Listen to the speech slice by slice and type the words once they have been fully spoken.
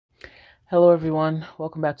Hello everyone,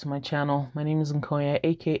 welcome back to my channel. My name is Nkoya,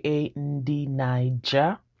 aka Ndi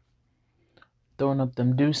Naija, throwing up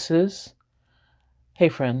them deuces. Hey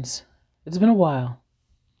friends, it's been a while.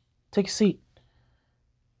 Take a seat.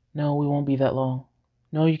 No, we won't be that long.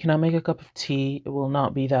 No, you cannot make a cup of tea. It will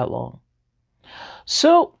not be that long.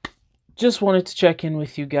 So, just wanted to check in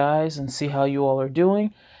with you guys and see how you all are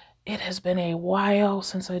doing. It has been a while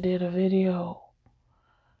since I did a video.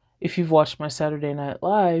 If you've watched my Saturday Night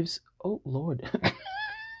Lives, oh Lord.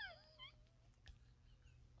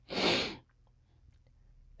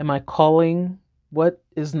 Am I calling what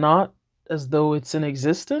is not as though it's in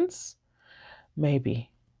existence?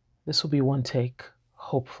 Maybe. This will be one take,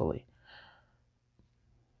 hopefully.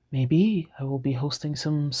 Maybe I will be hosting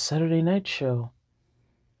some Saturday night show.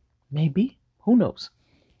 Maybe. Who knows?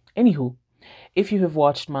 Anywho, if you have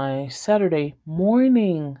watched my Saturday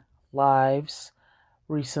morning lives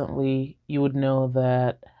recently, you would know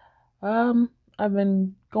that I've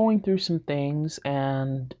been going through some things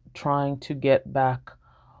and trying to get back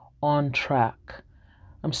on track.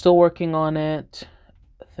 I'm still working on it.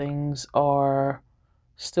 Things are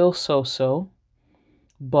still so-so,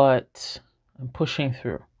 but I'm pushing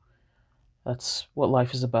through. That's what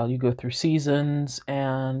life is about. You go through seasons,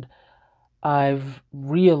 and I've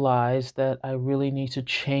realized that I really need to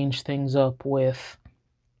change things up with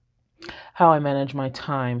how I manage my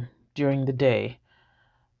time during the day.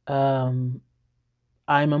 I'm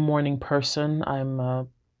a morning person.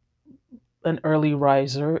 An early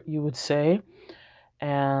riser, you would say.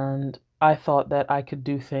 And I thought that I could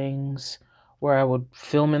do things where I would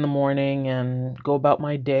film in the morning and go about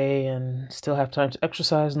my day and still have time to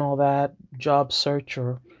exercise and all that, job search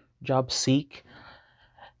or job seek.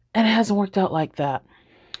 And it hasn't worked out like that.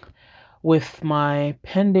 With my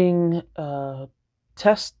pending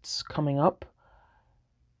tests coming up,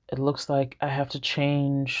 it looks like I have to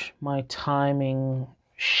change my timing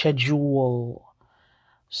schedule.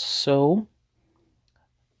 So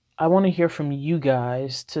I want to hear from you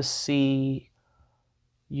guys to see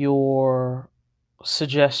your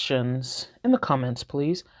suggestions in the comments,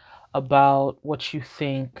 please, about what you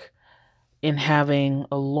think in having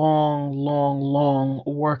a long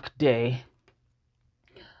work day.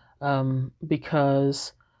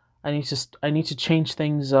 Because I need to change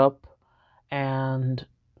things up and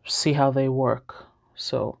see how they work.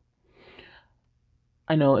 So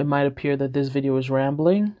I know it might appear that this video is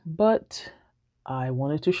rambling, but I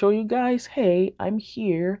wanted to show you guys, hey, I'm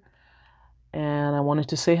here, and I wanted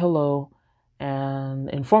to say hello and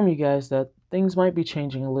inform you guys that things might be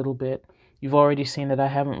changing a little bit. You've already seen that I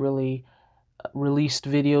haven't really released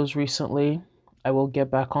videos recently. I will get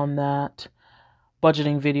back on that.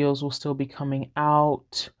 Budgeting videos will still be coming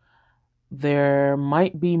out. There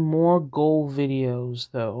might be more goal videos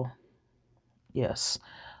though. Yes,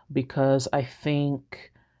 because I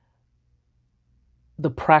think the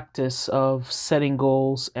practice of setting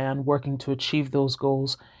goals and working to achieve those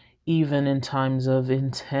goals, even in times of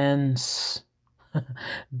intense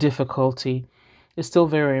difficulty, is still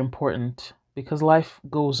very important because life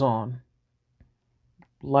goes on.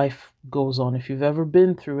 Life goes on. If you've ever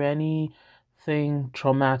been through anything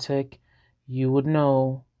traumatic, you would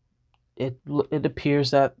know it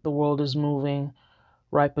appears that the world is moving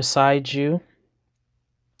right beside you.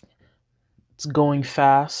 It's going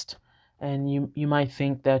fast, and you might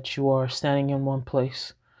think that you are standing in one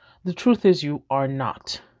place. The truth is you are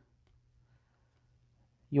not.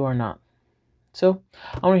 You are not. So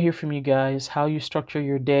I want to hear from you guys how you structure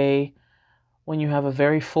your day when you have a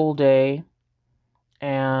very full day,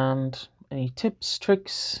 and any tips,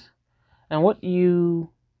 tricks, and what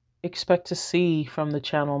you expect to see from the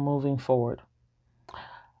channel moving forward.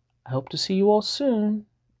 I hope to see you all soon,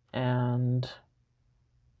 and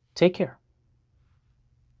take care.